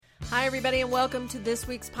Hi, everybody, and welcome to this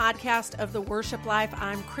week's podcast of The Worship Life.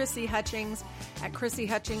 I'm Chrissy Hutchings at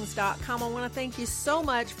ChrissyHutchings.com. I want to thank you so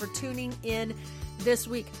much for tuning in this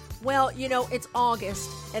week. Well, you know, it's August,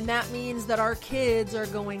 and that means that our kids are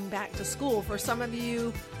going back to school. For some of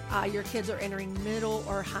you, your kids are entering middle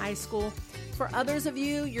or high school. For others of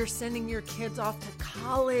you, you're sending your kids off to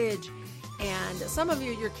college. And some of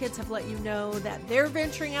you, your kids have let you know that they're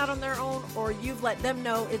venturing out on their own, or you've let them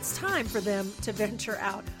know it's time for them to venture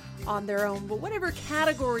out on their own. But whatever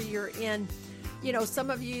category you're in, you know,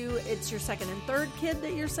 some of you, it's your second and third kid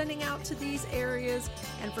that you're sending out to these areas.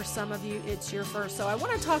 And for some of you, it's your first. So I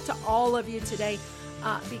want to talk to all of you today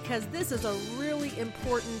because this is a really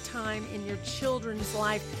important time in your children's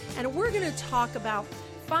life. And we're going to talk about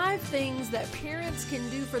 5 things that parents can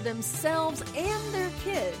do for themselves and their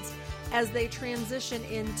kids as they transition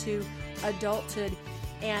into adulthood.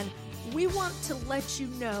 And we want to let you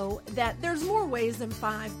know that there's more ways than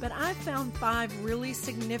 5, but I found 5 really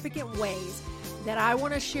significant ways that I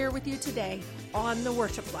want to share with you today on The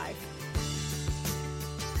Worship Life.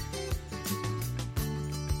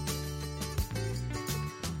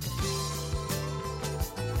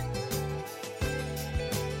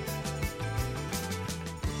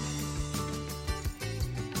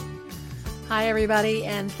 Hi, everybody,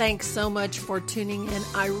 and thanks so much for tuning in.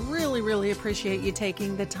 I really appreciate you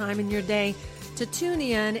taking the time in your day to tune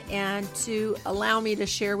in and to allow me to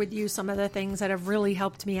share with you some of the things that have really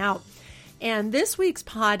helped me out. And this week's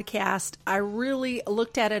podcast, I really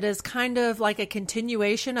looked at it as kind of like a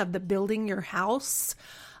continuation of the Building Your House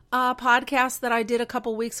podcast that I did a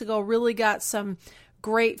couple weeks ago. Really got some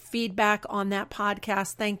great feedback on that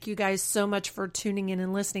podcast. Thank you guys so much for tuning in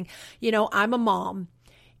and listening. You know, I'm a mom.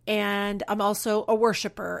 And I'm also a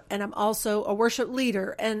worshiper, and I'm also a worship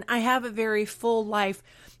leader, and I have a very full life.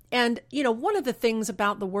 And, you know, one of the things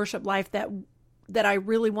about the worship life that I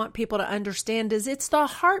really want people to understand is it's the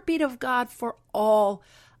heartbeat of God for all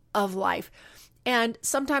of life. And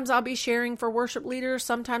sometimes I'll be sharing for worship leaders.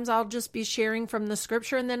 Sometimes I'll just be sharing from the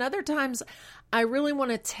scripture. And then other times I really want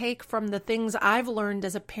to take from the things I've learned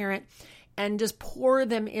as a parent and just pour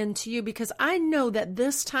them into you, because I know that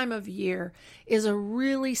this time of year is a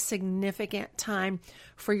really significant time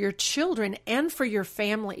for your children and for your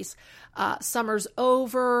families. Summer's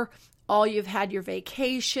over, all you've had your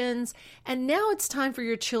vacations, and now it's time for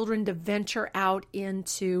your children to venture out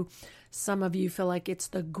into, some of you feel like it's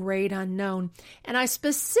the great unknown. And I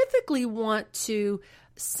specifically want to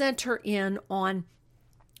center in on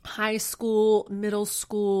high school, middle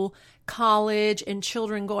school, college, and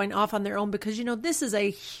children going off on their own, because, you know, this is a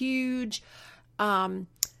huge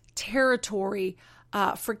territory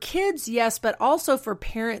for kids, yes, but also for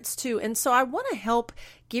parents too. And so I want to help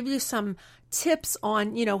give you some tips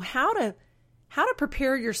on, you know, how to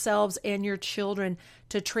prepare yourselves and your children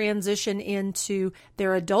to transition into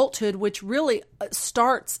their adulthood, which really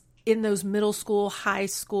starts in those middle school, high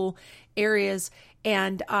school areas.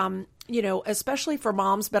 And, you know, especially for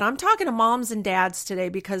moms, but I'm talking to moms and dads today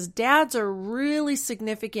because dads are really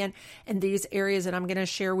significant in these areas. And I'm going to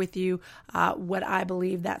share with you what I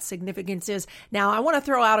believe that significance is. Now, I want to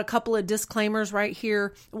throw out a couple of disclaimers right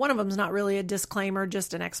here. One of them is not really a disclaimer,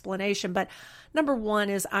 just an explanation. But number one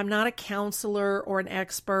is I'm not a counselor or an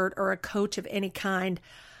expert or a coach of any kind.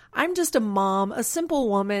 I'm just a mom, a simple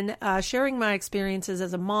woman, sharing my experiences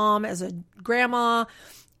as a mom, as a grandma,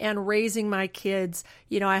 and raising my kids.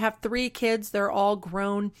 You know, I have 3 kids. They're all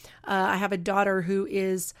grown. I have a daughter who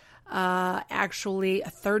is actually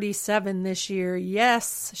 37 this year.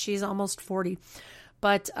 Yes, she's almost 40.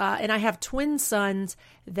 But, and I have twin sons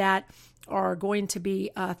that are going to be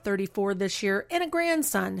 34 this year, and a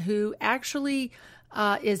grandson who actually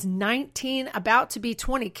is 19, about to be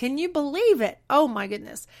 20. Can you believe it? Oh my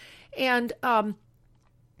goodness. And,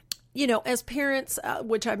 you know, as parents,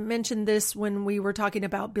 which I mentioned this when we were talking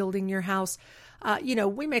about building your house, you know,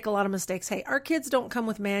 we make a lot of mistakes. Hey, our kids don't come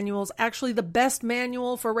with manuals. Actually, the best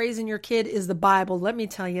manual for raising your kid is the Bible. Let me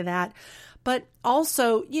tell you that. But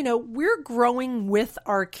also, you know, we're growing with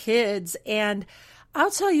our kids. And I'll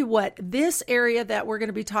tell you what, this area that we're going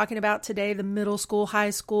to be talking about today, the middle school,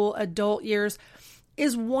 high school, adult years,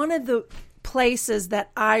 is one of the places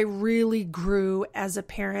that I really grew as a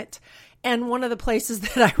parent. And one of the places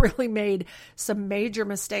that I really made some major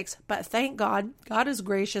mistakes. But thank God, God is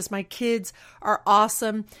gracious. My kids are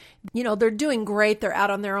awesome. You know, they're doing great. They're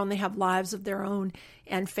out on their own. They have lives of their own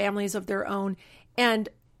and families of their own. And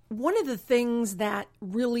one of the things that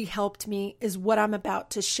really helped me is what I'm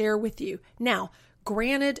about to share with you. Now,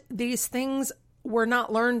 granted, these things were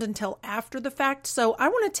not learned until after the fact. So I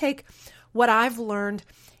want to take what I've learned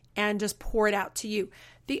and just pour it out to you.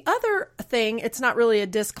 The other thing, it's not really a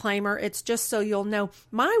disclaimer, it's just so you'll know,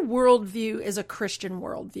 my worldview is a Christian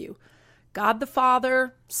worldview. God the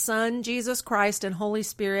Father, Son, Jesus Christ, and Holy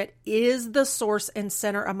Spirit is the source and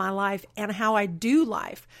center of my life and how I do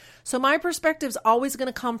life. So my perspective is always going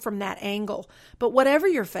to come from that angle. But whatever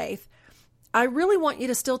your faith, I really want you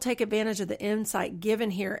to still take advantage of the insight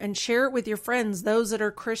given here and share it with your friends, those that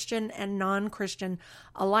are Christian and non-Christian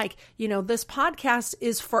alike. This podcast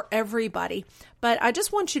is for everybody, but I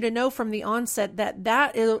just want you to know from the onset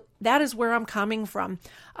that is where I'm coming from,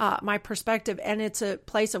 my perspective, and it's a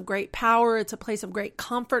place of great power. It's a place of great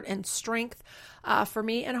comfort and strength for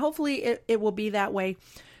me, and hopefully it will be that way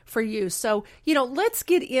for you. So, let's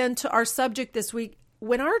get into our subject this week.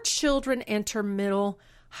 When our children enter middle,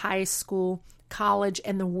 high school, college,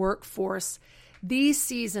 and the workforce, these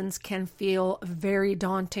seasons can feel very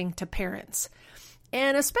daunting to parents,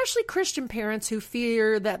 and especially Christian parents who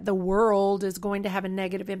fear that the world is going to have a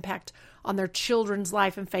negative impact on their children's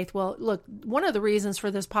life and faith. Well, look, one of the reasons for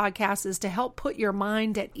this podcast is to help put your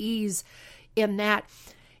mind at ease in that.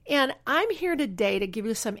 And I'm here today to give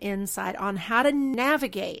you some insight on how to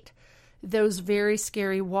navigate those very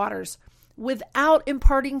scary waters without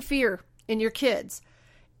imparting fear in your kids.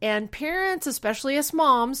 And parents, especially us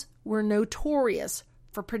moms, we're notorious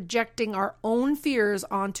for projecting our own fears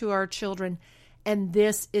onto our children. And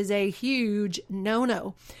this is a huge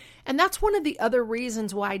no-no. And that's one of the other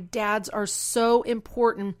reasons why dads are so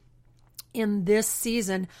important in this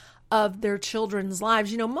season of their children's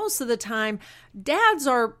lives. Most of the time, dads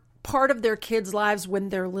are part of their kids' lives when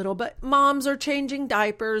they're little, but moms are changing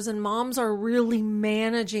diapers and moms are really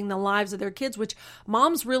managing the lives of their kids, which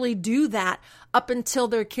moms really do that up until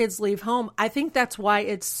their kids leave home. I think that's why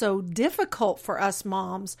it's so difficult for us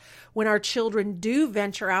moms when our children do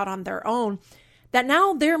venture out on their own, that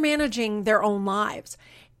now they're managing their own lives.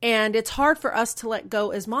 And it's hard for us to let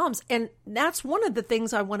go as moms. And that's one of the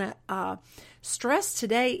things I want to stress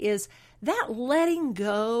today is that letting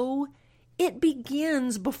go, it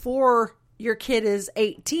begins before your kid is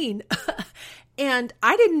 18. And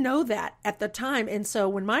I didn't know that at the time. And so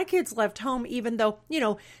when my kids left home, even though,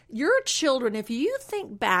 your children, if you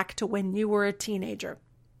think back to when you were a teenager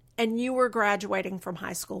and you were graduating from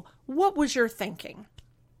high school, what was your thinking?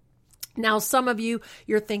 Now, some of you,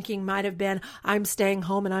 your thinking might have been, I'm staying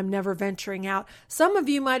home and I'm never venturing out. Some of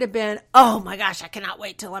you might have been, oh my gosh, I cannot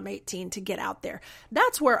wait till I'm 18 to get out there.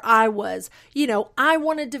 That's where I was. I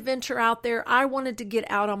wanted to venture out there. I wanted to get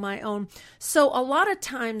out on my own. So a lot of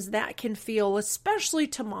times that can feel, especially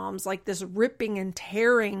to moms, like this ripping and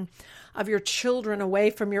tearing of your children away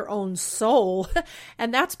from your own soul.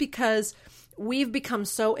 And that's because we've become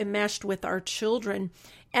so enmeshed with our children.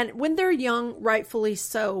 And when they're young, rightfully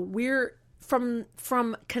so, we're from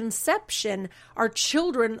conception, our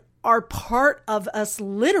children are part of us,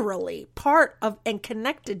 literally part of and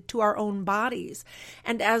connected to our own bodies.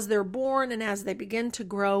 And as they're born and as they begin to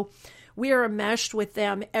grow, we are enmeshed with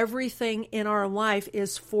them. Everything in our life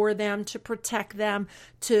is for them, to protect them,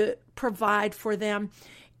 to provide for them.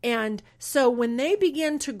 And so when they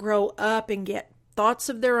begin to grow up and get thoughts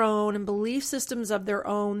of their own and belief systems of their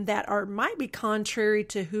own that might be contrary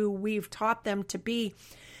to who we've taught them to be,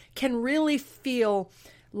 can really feel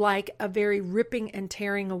like a very ripping and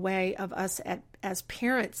tearing away of us as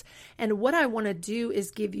parents. And what I want to do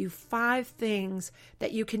is give you 5 things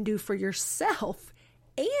that you can do for yourself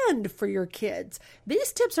and for your kids.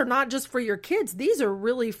 These tips are not just for your kids. These are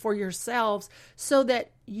really for yourselves, so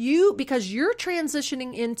that because you're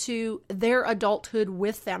transitioning into their adulthood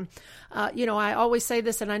with them. I always say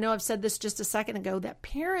this, and I know I've said this just a second ago, that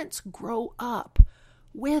parents grow up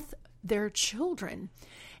with their children.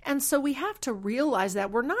 And so we have to realize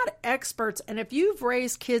that we're not experts. And if you've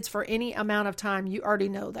raised kids for any amount of time, you already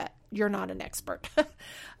know that you're not an expert.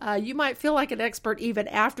 You might feel like an expert even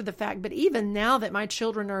after the fact, but even now that my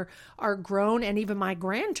children are grown, and even my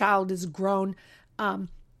grandchild is grown,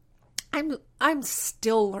 I'm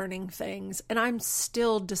still learning things, and I'm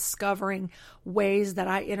still discovering ways that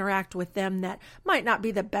I interact with them that might not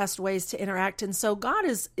be the best ways to interact. And so God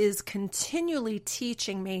is continually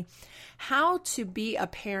teaching me how to be a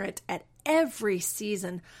parent at every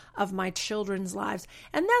season of my children's lives.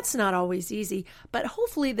 And that's not always easy, but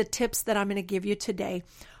hopefully the tips that I'm going to give you today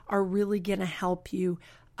are really going to help you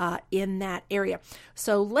in that area.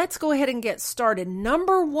 So let's go ahead and get started.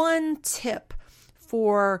 Number 1 tip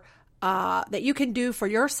for that you can do for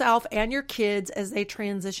yourself and your kids as they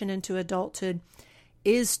transition into adulthood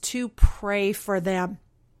is to pray for them.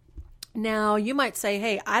 Now, you might say,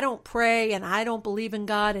 hey, I don't pray and I don't believe in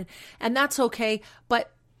God, and that's okay.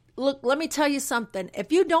 But look, let me tell you something.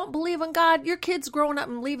 If you don't believe in God, your kids growing up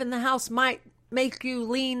and leaving the house might make you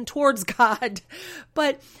lean towards God.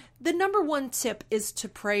 But the number one tip is to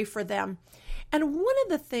pray for them. And one of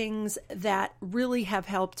the things that really have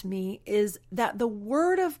helped me is that the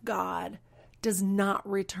Word of God does not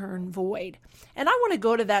return void. And I want to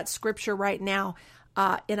go to that scripture right now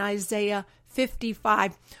in Isaiah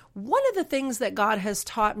 55. One of the things that God has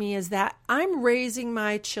taught me is that I'm raising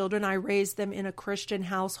my children. I raised them in a Christian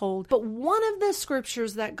household. But one of the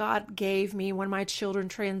scriptures that God gave me when my children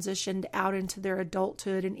transitioned out into their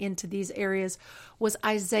adulthood and into these areas was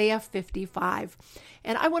Isaiah 55.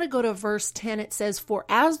 And I want to go to verse 10. It says, "For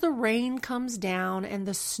as the rain comes down and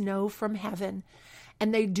the snow from heaven,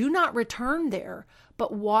 and they do not return there,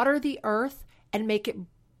 but water the earth and make it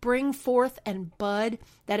bring forth and bud,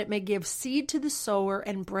 that it may give seed to the sower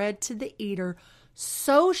and bread to the eater,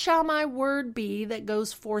 so shall my word be that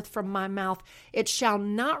goes forth from my mouth. It shall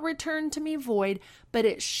not return to me void, but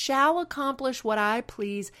it shall accomplish what I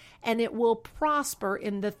please, and it will prosper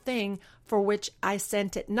in the thing for which I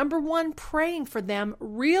sent it." Number one, praying for them,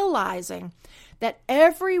 realizing that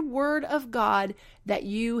every word of God that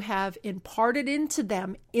you have imparted into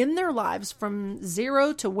them in their lives from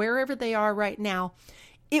 0 to wherever they are right now,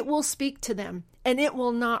 it will speak to them and it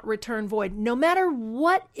will not return void, no matter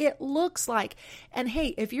what it looks like. And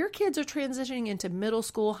hey, if your kids are transitioning into middle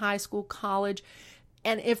school, high school, college,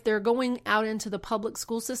 and if they're going out into the public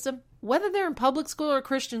school system, whether they're in public school or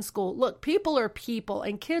Christian school, look, people are people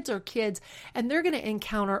and kids are kids, and they're going to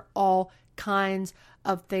encounter all kinds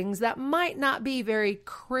of things that might not be very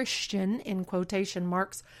Christian, in quotation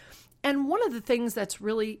marks. And one of the things that's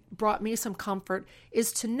really brought me some comfort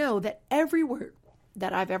is to know that every word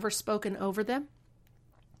that I've ever spoken over them,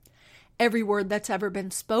 every word that's ever been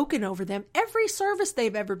spoken over them, every service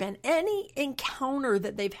they've ever been, any encounter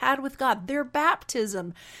that they've had with God, their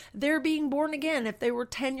baptism, their being born again, if they were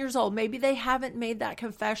 10 years old, maybe they haven't made that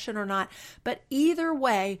confession or not, but either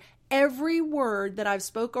way, every word that I've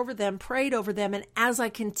spoke over them, prayed over them, and as I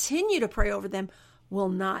continue to pray over them, will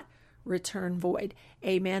not return void.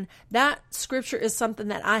 Amen. That scripture is something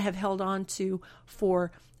that I have held on to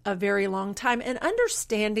for a very long time, and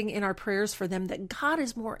understanding in our prayers for them that God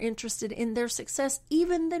is more interested in their success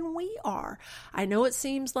even than we are. I know it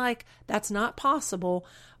seems like that's not possible,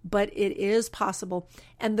 but it is possible.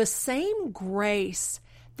 And the same grace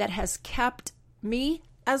that has kept me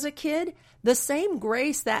as a kid, the same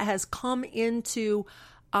grace that has come into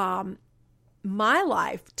my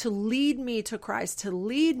life to lead me to Christ, to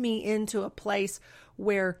lead me into a place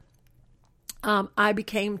where I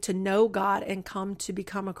became to know God and come to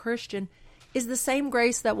become a Christian, is the same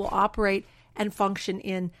grace that will operate and function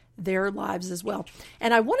in their lives as well.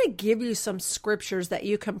 And I want to give you some scriptures that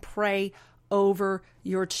you can pray over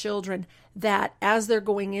your children, that as they're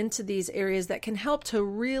going into these areas, that can help to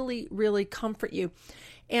really, really comfort you.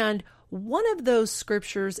 And one of those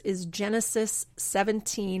scriptures is Genesis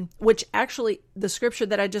 17, which actually the scripture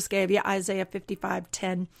that I just gave you, Isaiah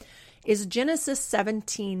 55:10, is Genesis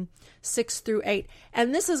 17, 6 through 8.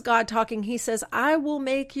 And this is God talking. He says, "I will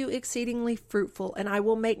make you exceedingly fruitful, and I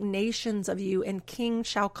will make nations of you, and kings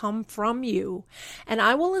shall come from you. And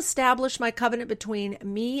I will establish my covenant between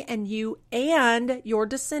me and you and your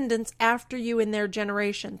descendants after you in their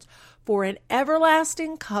generations, for an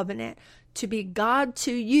everlasting covenant to be God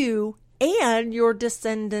to you and your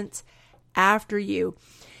descendants after you.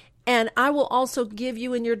 And I will also give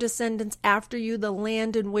you and your descendants after you the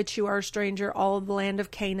land in which you are a stranger, all of the land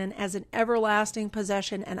of Canaan, as an everlasting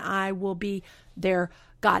possession, and I will be their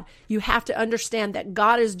God." You have to understand that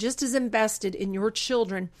God is just as invested in your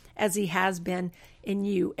children as he has been in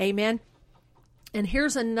you. Amen. And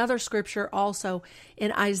here's another scripture also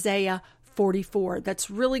in Isaiah 44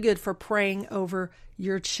 that's really good for praying over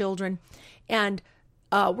your children. And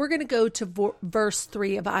we're going to go to verse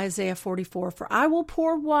 3 of Isaiah 44. "For I will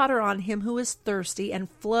pour water on him who is thirsty and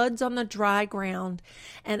floods on the dry ground.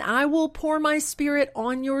 And I will pour my spirit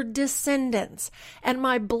on your descendants and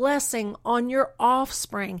my blessing on your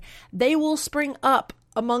offspring. They will spring up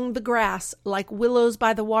among the grass like willows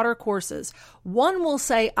by the watercourses. One will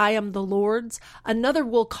say, 'I am the Lord's.' Another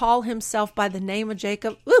will call himself by the name of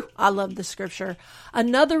Jacob." Ooh, I love the scripture.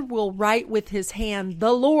 "Another will write with his hand,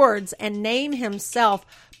 'the Lord's,' and name himself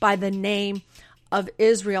by the name of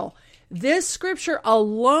Israel." This scripture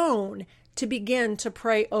alone to begin to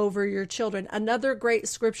pray over your children. Another great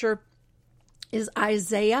scripture is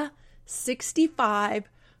Isaiah 65,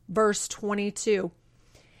 verse 22.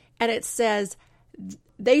 And it says,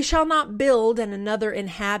 "They shall not build and another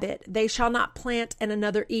inhabit. They shall not plant and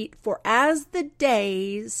another eat. For as the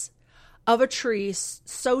days of a tree,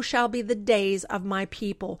 so shall be the days of my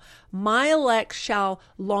people. My elect shall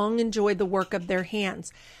long enjoy the work of their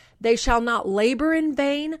hands." They shall not labor in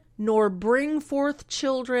vain, nor bring forth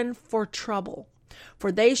children for trouble.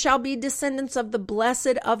 For they shall be descendants of the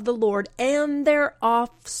blessed of the Lord, and their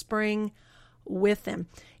offspring with them.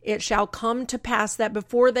 It shall come to pass that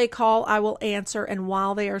before they call, I will answer, and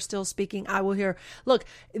while they are still speaking, I will hear. Look,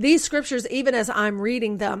 these scriptures, even as I'm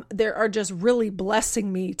reading them, they are just really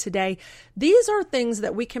blessing me today. These are things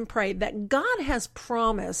that we can pray that God has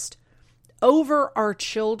promised over our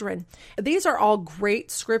children. These are all great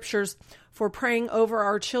scriptures for praying over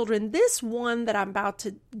our children. This one that I'm about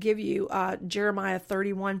to give you, Jeremiah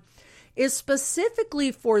 31, is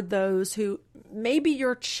specifically for those who maybe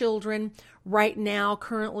your children right now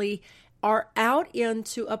currently are out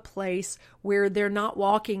into a place where they're not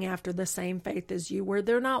walking after the same faith as you, where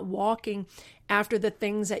they're not walking after the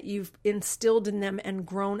things that you've instilled in them and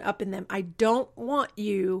grown up in them. I don't want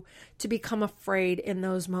you to become afraid in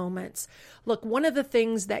those moments. Look, one of the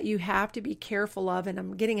things that you have to be careful of, and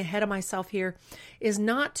I'm getting ahead of myself here, is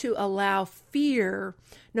not to allow fear,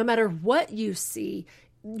 no matter what you see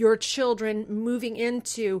your children moving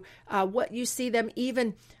into, what you see them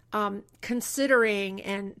even considering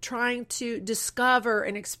and trying to discover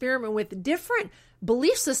and experiment with different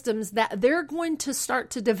belief systems that they're going to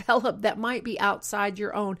start to develop that might be outside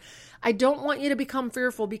your own. I don't want you to become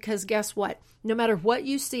fearful, because guess what? No matter what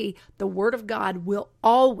you see, the Word of God will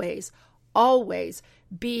always, always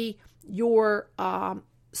be your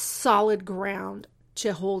solid ground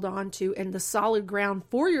to hold on to, and the solid ground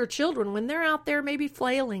for your children when they're out there maybe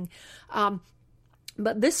flailing.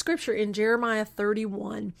 But this scripture in Jeremiah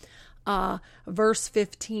 31, verse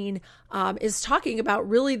 15, is talking about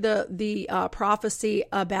really the prophecy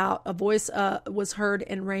about a voice was heard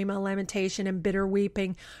in Ramah, lamentation and bitter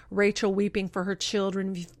weeping, Rachel weeping for her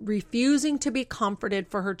children, refusing to be comforted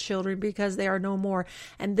for her children because they are no more.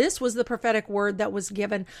 And this was the prophetic word that was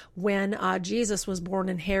given when Jesus was born,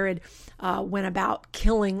 and Herod went about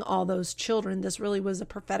killing all those children. This really was a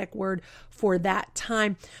prophetic word for that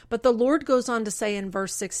time. But the Lord goes on to say in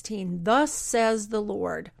verse 16, "Thus says the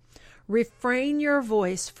Lord, refrain your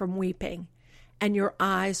voice from weeping and your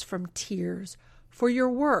eyes from tears, for your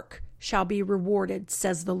work shall be rewarded,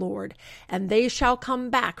 says the Lord, and they shall come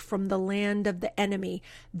back from the land of the enemy.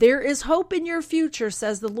 There is hope in your future,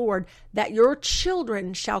 says the Lord, that your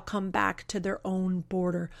children shall come back to their own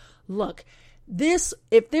border." Look,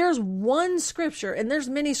 if there's one scripture, and there's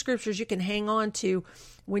many scriptures you can hang on to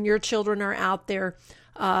when your children are out there,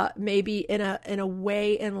 maybe in a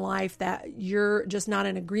way in life that you're just not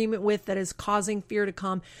in agreement with, that is causing fear to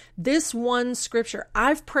come. This one scripture,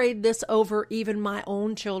 I've prayed this over even my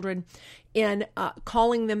own children in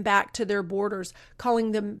calling them back to their borders,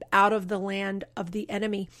 calling them out of the land of the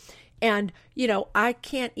enemy. And, I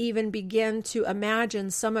can't even begin to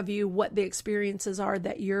imagine, some of you, what the experiences are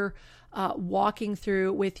that you're walking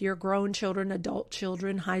through with your grown children, adult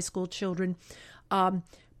children, high school children.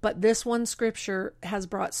 But this one scripture has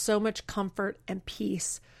brought so much comfort and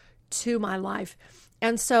peace to my life.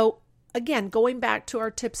 And so, again, going back to our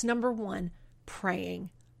tips, number 1, praying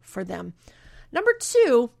for them. Number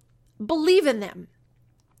 2, believe in them.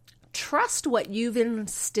 Trust what you've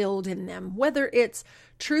instilled in them, whether it's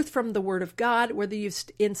truth from the Word of God, whether you've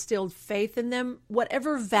instilled faith in them,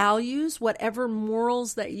 whatever values, whatever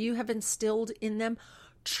morals that you have instilled in them.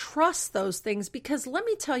 Trust those things, because let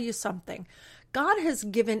me tell you something. God has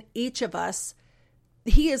given each of us,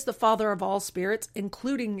 He is the Father of all spirits,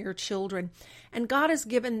 including your children, and God has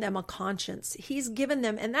given them a conscience. He's given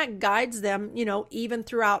them, and that guides them, even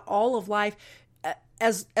throughout all of life,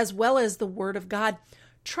 as well as the Word of God.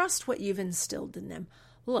 Trust what you've instilled in them.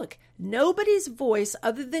 Look, nobody's voice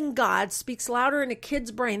other than God speaks louder in a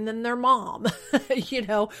kid's brain than their mom,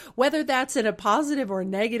 whether that's in a positive or a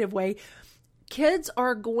negative way. Kids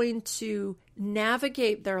are going to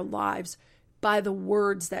navigate their lives by the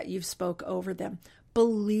words that you've spoke over them.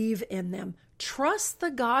 Believe in them. Trust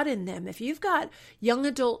the God in them. If you've got young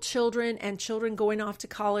adult children and children going off to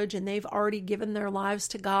college and they've already given their lives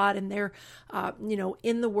to God and they're,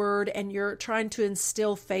 in the Word, and you're trying to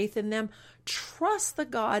instill faith in them, trust the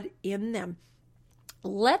God in them.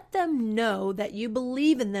 Let them know that you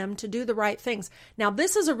believe in them to do the right things. Now,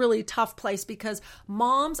 this is a really tough place, because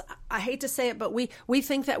moms, I hate to say it, but we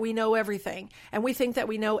think that we know everything, and we think that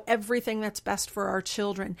we know everything that's best for our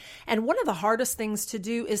children. And one of the hardest things to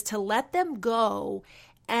do is to let them go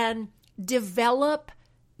and develop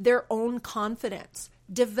their own confidence,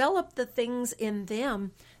 develop the things in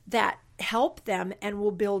them that help them and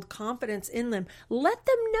will build confidence in them. Let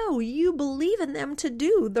them know you believe in them to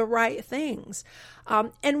do the right things.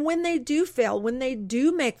 And when they do fail, when they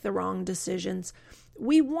do make the wrong decisions,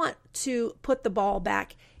 we want to put the ball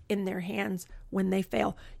back in their hands. when they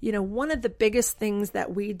fail. One of the biggest things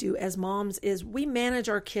that we do as moms is we manage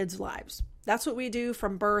our kids' lives. That's what we do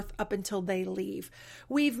from birth up until they leave.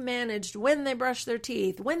 We've managed when they brush their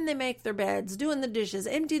teeth, when they make their beds, doing the dishes,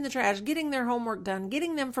 emptying the trash, getting their homework done,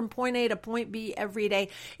 getting them from point A to point B every day,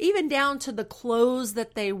 even down to the clothes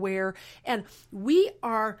that they wear. And we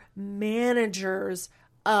are managers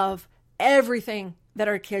of everything that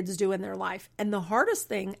our kids do in their life. And the hardest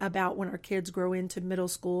thing about when our kids grow into middle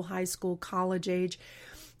school, high school, college age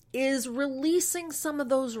is releasing some of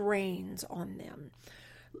those reins on them.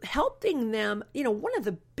 Helping them, one of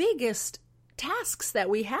the biggest tasks that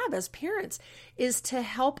we have as parents is to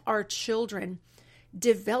help our children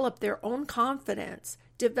develop their own confidence,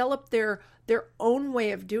 develop their own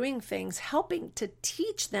way of doing things, helping to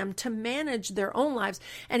teach them to manage their own lives.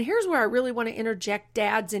 And here's where I really want to interject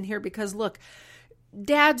dads in here, because look,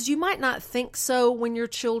 dads, you might not think so when your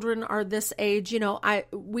children are this age.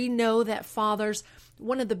 We know that fathers,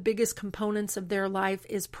 one of the biggest components of their life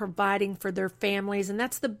is providing for their families, and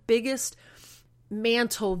that's the biggest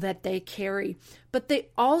mantle that they carry. But they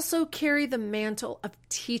also carry the mantle of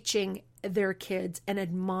teaching their kids and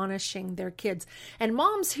admonishing their kids. And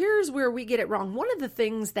moms, here's where we get it wrong. One of the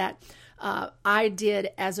things that I did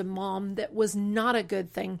as a mom that was not a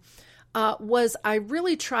good thing was I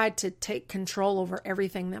really tried to take control over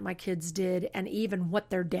everything that my kids did and even what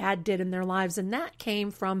their dad did in their lives. And that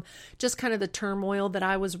came from just kind of the turmoil that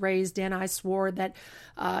I was raised in. I swore that,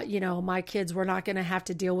 my kids were not going to have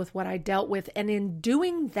to deal with what I dealt with. And in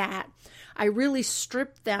doing that, I really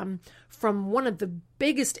stripped them from one of the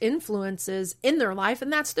biggest influences in their life,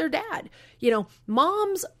 and that's their dad.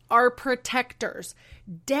 Moms are protectors.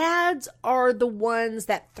 Dads are the ones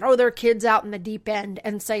that throw their kids out in the deep end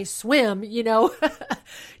and say, swim,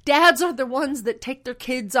 Dads are the ones that take their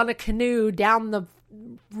kids on a canoe down the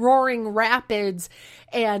roaring rapids,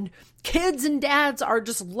 and kids and dads are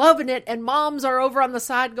just loving it, and moms are over on the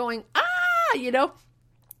side going,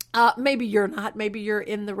 maybe you're not. Maybe you're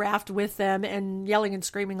in the raft with them and yelling and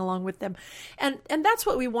screaming along with them. And that's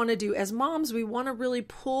what we want to do as moms. We want to really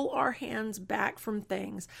pull our hands back from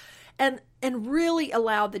things and really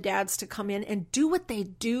allow the dads to come in and do what they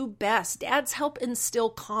do best. Dads help instill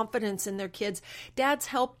confidence in their kids. Dads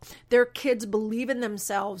help their kids believe in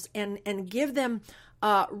themselves and give them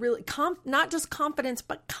really not just confidence,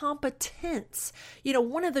 but competence.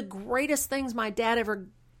 One of the greatest things my dad ever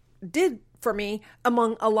did for me,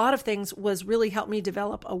 among a lot of things, was really help me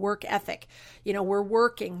develop a work ethic. We're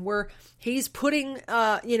working, he's putting,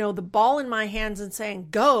 the ball in my hands and saying,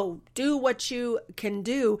 go do what you can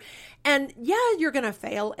do. And yeah, you're going to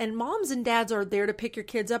fail. And moms and dads are there to pick your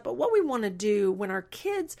kids up. But what we want to do when our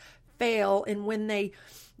kids fail and when they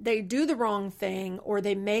do the wrong thing or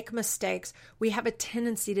they make mistakes, we have a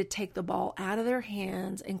tendency to take the ball out of their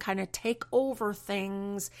hands and kind of take over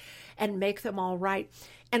things and make them all right.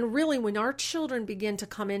 And really, when our children begin to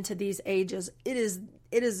come into these ages, it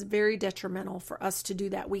is very detrimental for us to do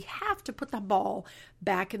that. We have to put the ball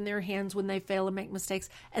back in their hands when they fail and make mistakes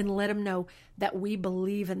and let them know that we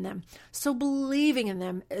believe in them. So believing in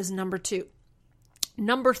them is number 2.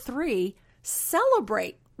 Number 3,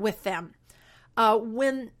 celebrate with them.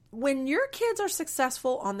 When your kids are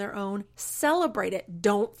successful on their own, celebrate it.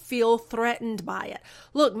 Don't feel threatened by it.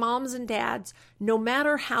 Look, moms and dads, no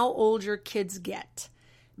matter how old your kids get,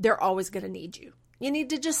 they're always going to need you. You need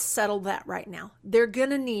to just settle that right now. They're going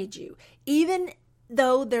to need you. Even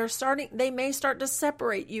though they may start to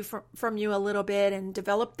separate you from you a little bit and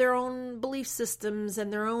develop their own belief systems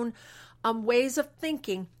and their own ways of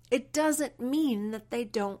thinking, it doesn't mean that they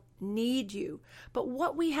don't need you. But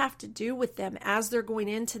what we have to do with them as they're going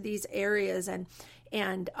into these areas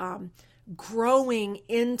and growing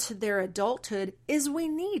into their adulthood is we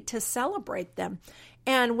need to celebrate them.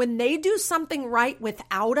 And when they do something right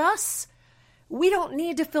without us, we don't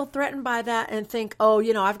need to feel threatened by that and think,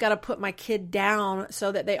 I've got to put my kid down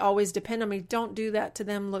so that they always depend on me. Don't do that to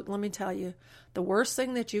them. Look, let me tell you, the worst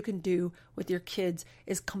thing that you can do with your kids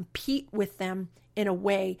is compete with them in a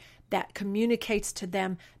way that communicates to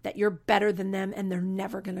them that you're better than them and they're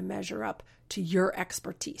never going to measure up to your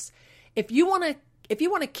expertise. If you want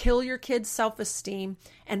to kill your kids' self-esteem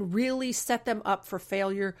and really set them up for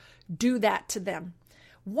failure, do that to them.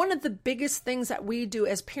 One of the biggest things that we do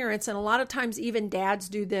as parents, and a lot of times even dads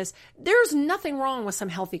do this, there's nothing wrong with some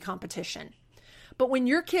healthy competition. But when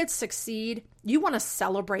your kids succeed, you want to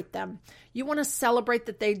celebrate them. You want to celebrate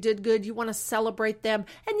that they did good. You want to celebrate them.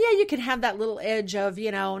 And yeah, you can have that little edge of,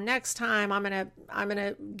 next time I'm going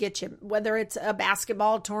to get you, whether it's a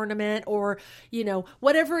basketball tournament or,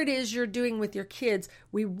 whatever it is you're doing with your kids,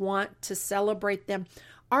 we want to celebrate them.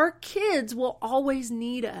 Our kids will always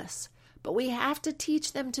need us, but we have to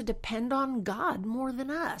teach them to depend on God more than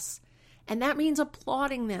us. And that means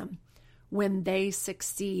applauding them when they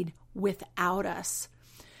succeed without us.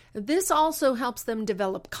 This also helps them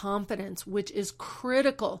develop confidence, which is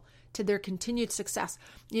critical to their continued success.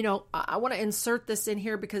 I want to insert this in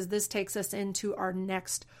here because this takes us into our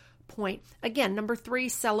next point. Again, number 3,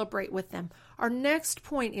 celebrate with them. Our next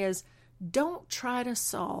point is don't try to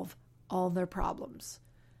solve all their problems.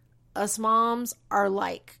 Us moms are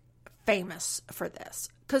famous for this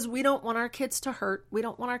because we don't want our kids to hurt. We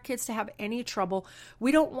don't want our kids to have any trouble.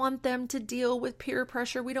 We don't want them to deal with peer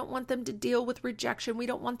pressure. We don't want them to deal with rejection. We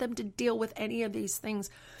don't want them to deal with any of these things.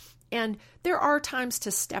 And there are times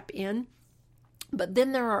to step in, but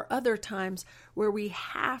then there are other times where we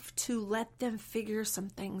have to let them figure some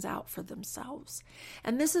things out for themselves.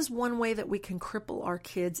 And this is one way that we can cripple our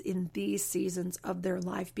kids in these seasons of their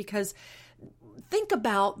life, because think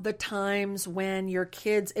about the times when your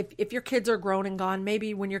kids, if your kids are grown and gone,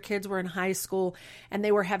 maybe when your kids were in high school and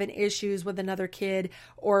they were having issues with another kid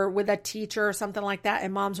or with a teacher or something like that.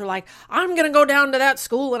 And moms are like, I'm going to go down to that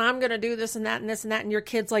school and I'm going to do this and that and this and that. And your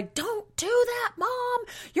kid's like, don't do that, Mom.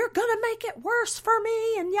 You're going to make it worse for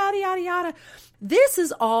me and yada, yada, yada.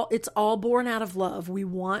 It's all born out of love. We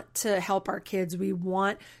want to help our kids. We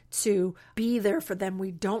want to be there for them.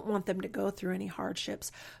 We don't want them to go through any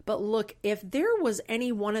hardships. But look, if there was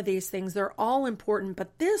any one of these things, they're all important,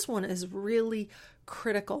 but this one is really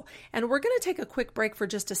critical. And we're going to take a quick break for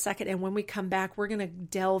just a second. And when we come back, we're going to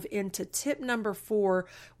delve into tip number 4,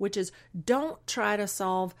 which is don't try to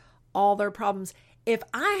solve all their problems. If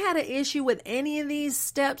I had an issue with any of these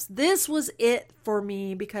steps, this was it for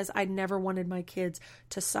me, because I never wanted my kids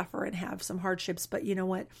to suffer and have some hardships. But you know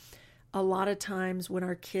what? A lot of times when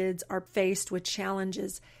our kids are faced with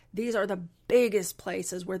challenges, these are the biggest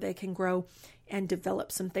places where they can grow and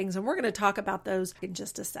develop some things. And we're going to talk about those in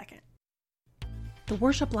just a second. The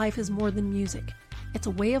worship life is more than music. It's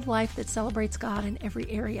a way of life that celebrates God in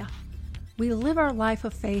every area. We live our life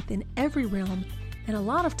of faith in every realm, and a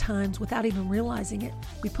lot of times, without even realizing it,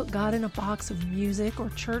 we put God in a box of music or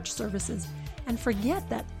church services and forget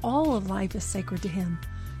that all of life is sacred to Him.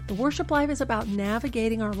 The worship life is about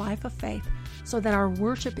navigating our life of faith so that our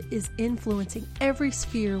worship is influencing every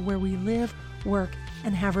sphere where we live, work,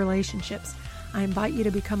 and have relationships. I invite you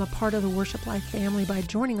to become a part of the Worship Life family by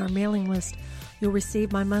joining our mailing list. You'll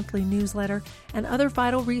receive my monthly newsletter and other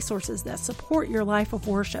vital resources that support your life of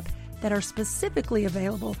worship that are specifically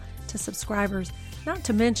available to subscribers, not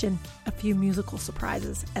to mention a few musical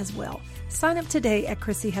surprises as well. Sign up today at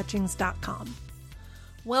ChrissyHutchings.com.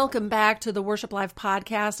 Welcome back to the Worship Life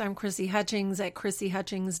Podcast. I'm Chrissy Hutchings at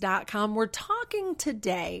ChrissyHutchings.com. We're talking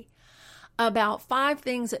today about 5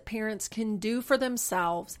 things that parents can do for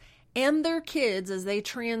themselves and their kids as they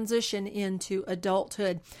transition into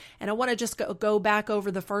adulthood. And I want to just go back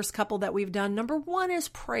over the first couple that we've done. Number 1 is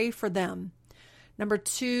pray for them. Number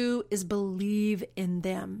 2 is believe in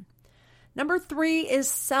them. Number 3 is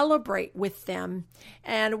celebrate with them.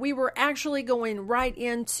 And we were actually going right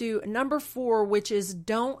into number 4, which is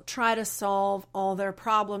don't try to solve all their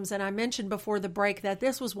problems. And I mentioned before the break that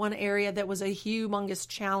this was one area that was a humongous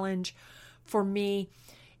challenge for me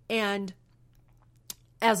and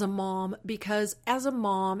as a mom, because as a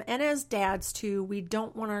mom and as dads too, we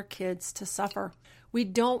don't want our kids to suffer. We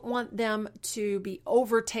don't want them to be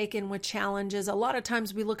overtaken with challenges. A lot of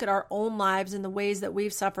times we look at our own lives and the ways that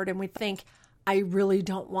we've suffered and we think, I really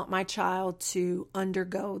don't want my child to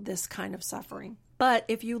undergo this kind of suffering. But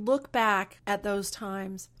if you look back at those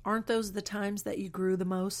times, aren't those the times that you grew the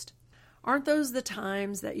most? Aren't those the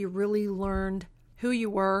times that you really learned who you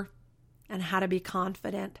were and how to be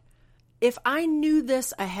confident? If I knew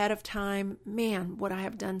this ahead of time, man, would I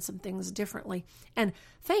have done some things differently? And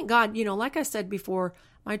thank God, like I said before,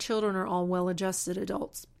 my children are all well-adjusted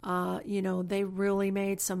adults. They really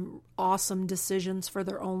made some awesome decisions for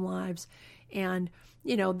their own lives. And,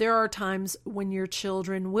 there are times when your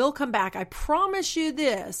children will come back. I promise you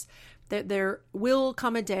this, that there will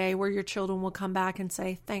come a day where your children will come back and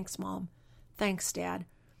say, thanks, Mom. Thanks, Dad.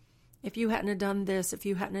 If you hadn't have done this, if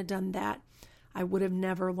you hadn't have done that, I would have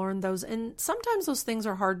never learned those. And sometimes those things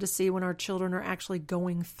are hard to see when our children are actually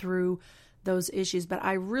going through those issues. But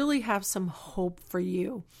I really have some hope for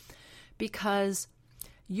you, because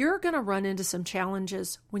you're going to run into some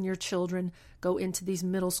challenges when your children go into these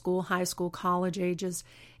middle school, high school, college ages.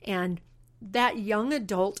 And that young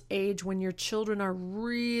adult age, when your children are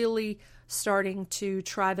really starting to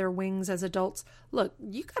try their wings as adults. Look,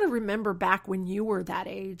 you got to remember back when you were that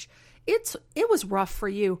age. It was rough for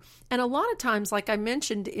you. And a lot of times, like I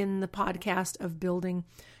mentioned in the podcast of building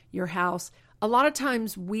your house, A lot of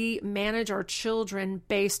times we manage our children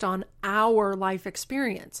based on our life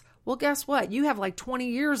experience. Well, guess what? You have like 20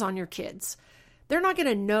 years on your kids. They're not going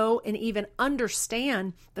to know and even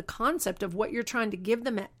understand the concept of what you're trying to give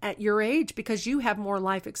them at your age because you have more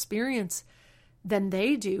life experience than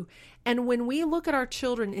they do. And when we look at our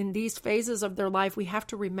children in these phases of their life, we have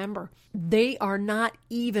to remember they are not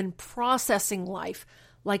even processing life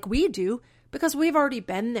like we do because we've already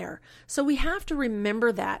been there. So we have to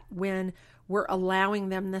remember that when we're allowing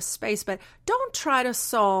them this space. But don't try to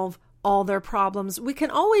solve all their problems. We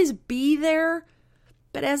can always be there,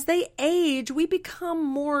 but as they age, we become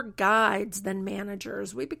more guides than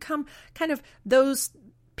managers. We become kind of those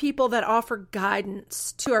people that offer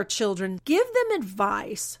guidance to our children. Give them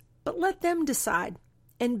advice, but let them decide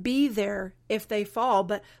and be there if they fall,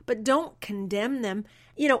 but don't condemn them.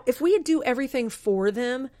 If we do everything for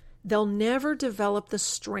them, they'll never develop the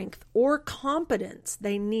strength or competence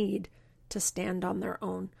they need to stand on their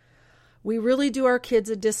own. We really do our kids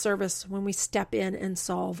a disservice when we step in and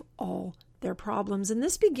solve all their problems. And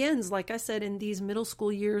this begins, like I said, in these middle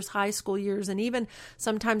school years, high school years, and even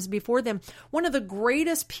sometimes before them. One of the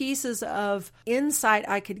greatest pieces of insight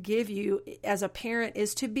I could give you as a parent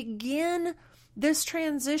is to begin this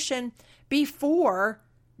transition before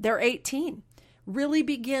they're 18. Really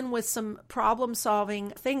begin with some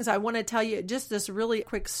problem-solving things. I want to tell you just this really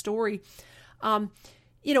quick story.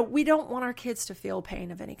 We don't want our kids to feel pain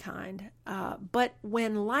of any kind, but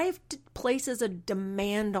when life places a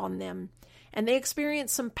demand on them and they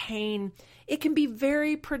experience some pain, it can be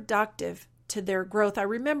very productive to their growth. I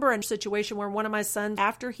remember a situation where one of my sons,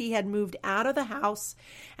 after he had moved out of the house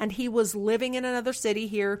and he was living in another city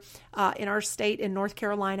here in our state in North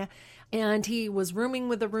Carolina, and he was rooming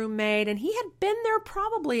with a roommate, and he had been there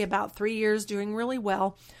probably about 3 years, doing really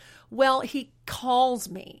well. Well, he calls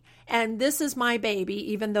me, and this is my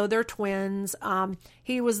baby, even though they're twins.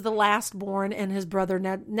 He was the last born, and his brother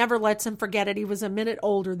never lets him forget it. He was a minute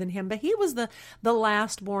older than him, but he was the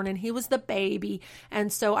last born, and he was the baby.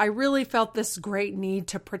 And so I really felt this great need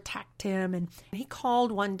to protect him. And he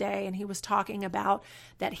called one day, and he was talking about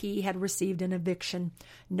that he had received an eviction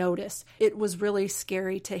notice. It was really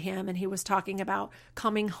scary to him, and he was talking about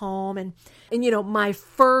coming home. And my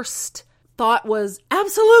first thought was,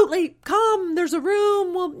 absolutely, come, there's a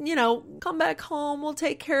room, we'll, come back home, we'll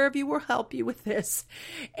take care of you, we'll help you with this.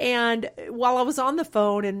 And while I was on the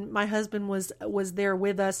phone and my husband was there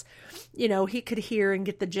with us, he could hear and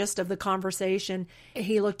get the gist of the conversation.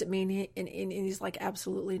 He looked at me and he's like,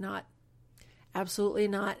 absolutely not. Absolutely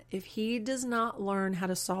not. If he does not learn how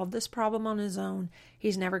to solve this problem on his own,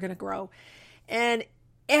 he's never going to grow. And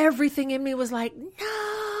everything in me was like,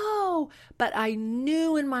 no, but I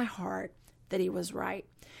knew in my heart that he was right.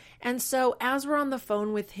 And so as we're on the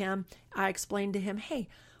phone with him, I explained to him, hey,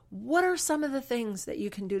 what are some of the things that you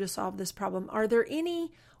can do to solve this problem? Are there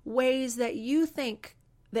any ways that you think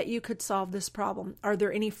that you could solve this problem? Are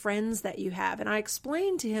there any friends that you have? And I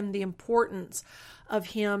explained to him the importance of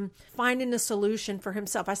him finding a solution for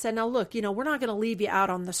himself. I said, now look, we're not going to leave you out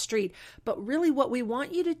on the street, but really what we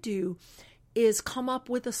want you to do is come up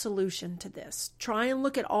with a solution to this. Try and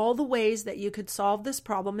look at all the ways that you could solve this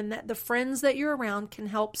problem and that the friends that you're around can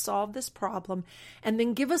help solve this problem. And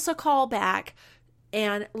then give us a call back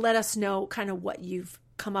and let us know kind of what you've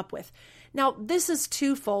come up with. Now, this is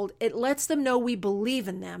twofold. It lets them know we believe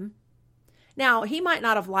in them. Now, he might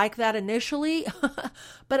not have liked that initially,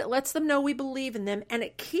 but it lets them know we believe in them. And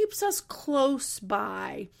it keeps us close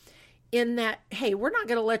by in that, hey, we're not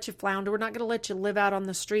going to let you flounder. We're not going to let you live out on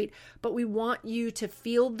the street, but we want you to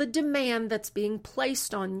feel the demand that's being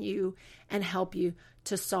placed on you and help you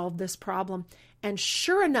to solve this problem. And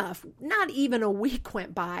sure enough, not even a week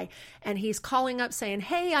went by, and he's calling up saying,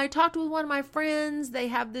 hey, I talked with one of my friends. They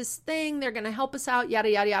have this thing. They're going to help us out, yada,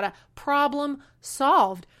 yada, yada. Problem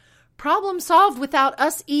solved. Problem solved without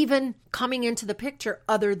us even coming into the picture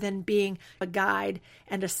other than being a guide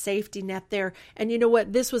and a safety net there. And you know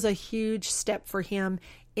what? This was a huge step for him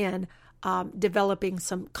in developing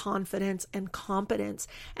some confidence and competence.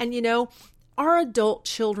 And our adult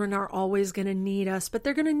children are always going to need us, but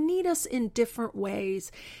they're going to need us in different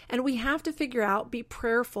ways. And we have to figure out, be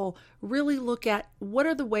prayerful, really look at what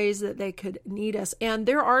are the ways that they could need us. And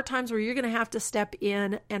there are times where you're going to have to step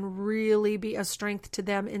in and really be a strength to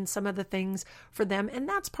them in some of the things for them. And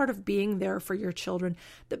that's part of being there for your children.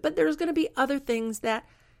 But there's going to be other things that,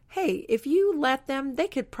 hey, if you let them, they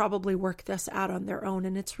could probably work this out on their own.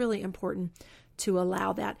 And it's really important to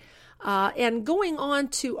allow that. And going on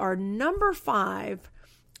to our number 5,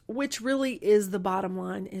 which really is the bottom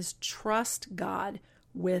line, is trust God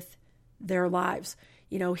with their lives.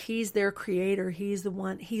 He's their creator. He's the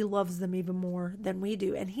one, he loves them even more than we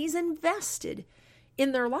do. And he's invested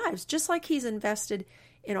in their lives, just like he's invested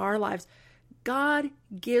in our lives. God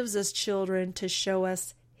gives us children to show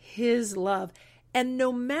us his love. And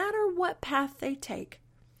no matter what path they take,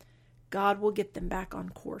 God will get them back on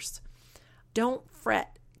course. Don't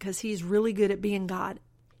fret, because he's really good at being God.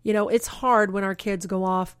 It's hard when our kids go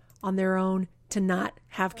off on their own to not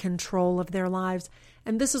have control of their lives.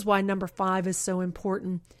 And this is why number 5 is so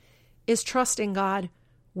important, is trusting God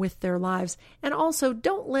with their lives. And also,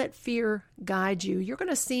 don't let fear guide you. You're going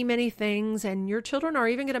to see many things, and your children are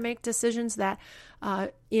even going to make decisions that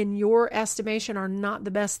in your estimation are not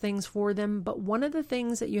the best things for them. But one of the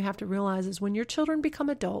things that you have to realize is when your children become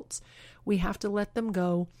adults, we have to let them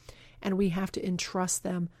go, and we have to entrust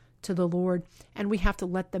them to the Lord, and we have to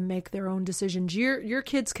let them make their own decisions. Your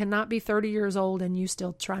kids cannot be 30 years old and you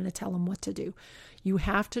still trying to tell them what to do. You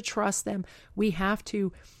have to trust them. We have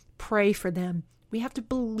to pray for them. We have to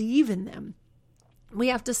believe in them. We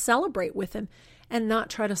have to celebrate with them and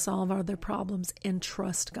not try to solve all their problems, and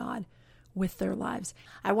trust God with their lives.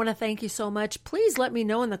 I want to thank you so much. Please let me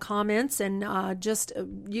know in the comments, and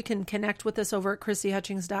you can connect with us over at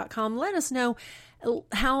ChristyHutchings.com. Let us know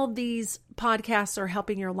how these podcasts are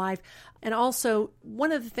helping your life. And also,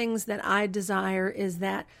 one of the things that I desire is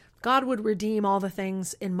that God would redeem all the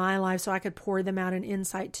things in my life so I could pour them out in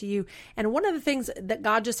insight to you. And one of the things that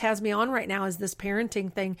God just has me on right now is this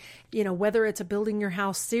parenting thing, whether it's a Building Your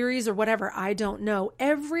House series or whatever, I don't know.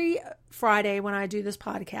 Every Friday when I do this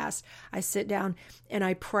podcast, I sit down and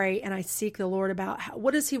I pray and I seek the Lord about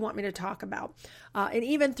what does he want me to talk about? And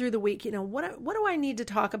even through the week, what do I need to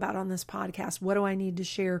talk about on this podcast? What do I need to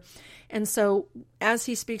share? And so as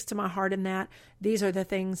he speaks to my heart in that, these are the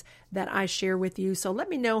things that I share with you. So let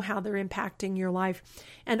me know how they're impacting your life.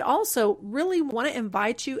 And also really want to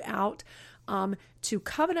invite you out to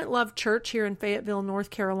Covenant Love Church here in Fayetteville, North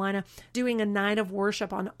Carolina, doing a night of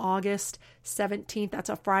worship on August 17th. That's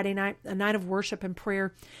a Friday night, a night of worship and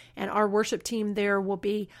prayer. And our worship team there will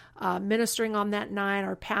be ministering on that night.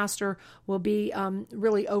 Our pastor will be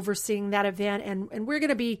really overseeing that event. And we're going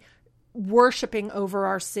to be worshiping over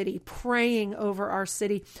our city, praying over our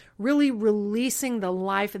city, really releasing the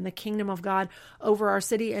life and the kingdom of God over our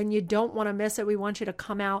city. And you don't want to miss it. We want you to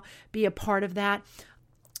come out, be a part of that.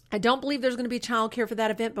 I don't believe there's going to be childcare for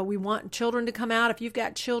that event, but we want children to come out. If you've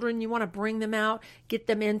got children, you want to bring them out, get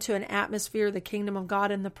them into an atmosphere, the kingdom of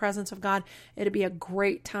God and the presence of God. It'll be a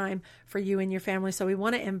great time for you and your family. So we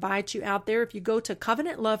want to invite you out there. If you go to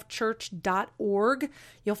covenantlovechurch.org,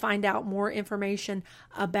 you'll find out more information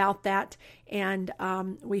about that. And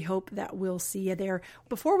we hope that we'll see you there.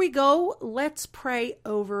 Before we go, let's pray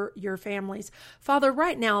over your families. Father,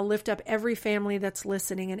 right now, lift up every family that's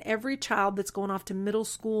listening and every child that's going off to middle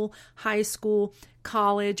school, high school,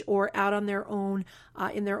 college, or out on their own,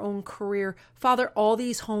 in their own career. Father, all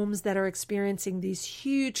these homes that are experiencing these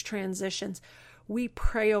huge transitions, we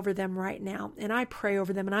pray over them right now. And I pray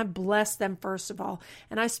over them and I bless them first of all.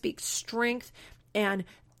 And I speak strength and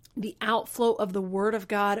the outflow of the word of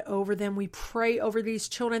God over them. We pray over these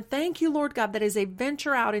children. Thank you, Lord God, that as they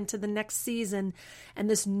venture out into the next season and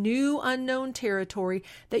this new unknown territory,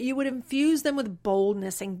 that you would infuse them with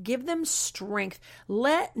boldness and give them strength.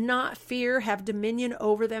 Let not fear have dominion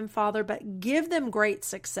over them, Father, but give them great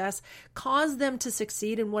success. Cause them to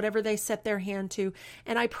succeed in whatever they set their hand to.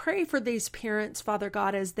 And I pray for these parents, Father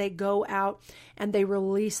God, as they go out and they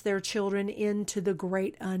release their children into the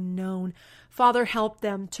great unknown. Father, help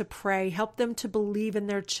them to pray, help them to believe in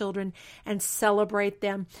their children and celebrate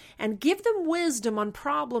them, and give them wisdom on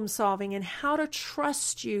problem solving and how to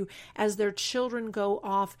trust you as their children go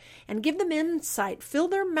off, and give them insight. Fill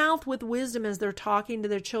their mouth with wisdom as they're talking to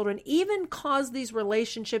their children. Even cause these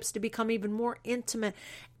relationships to become even more intimate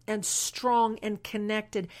and strong and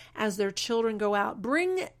connected as their children go out.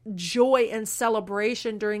 Bring joy and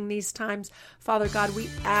celebration during these times. Father God, we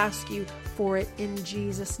ask you for it in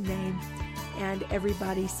Jesus' name. And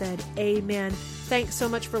everybody said, amen. Thanks so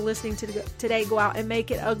much for listening to today. Go out and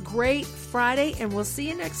make it a great Friday, and we'll see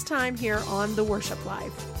you next time here on The Worship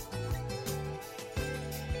Live.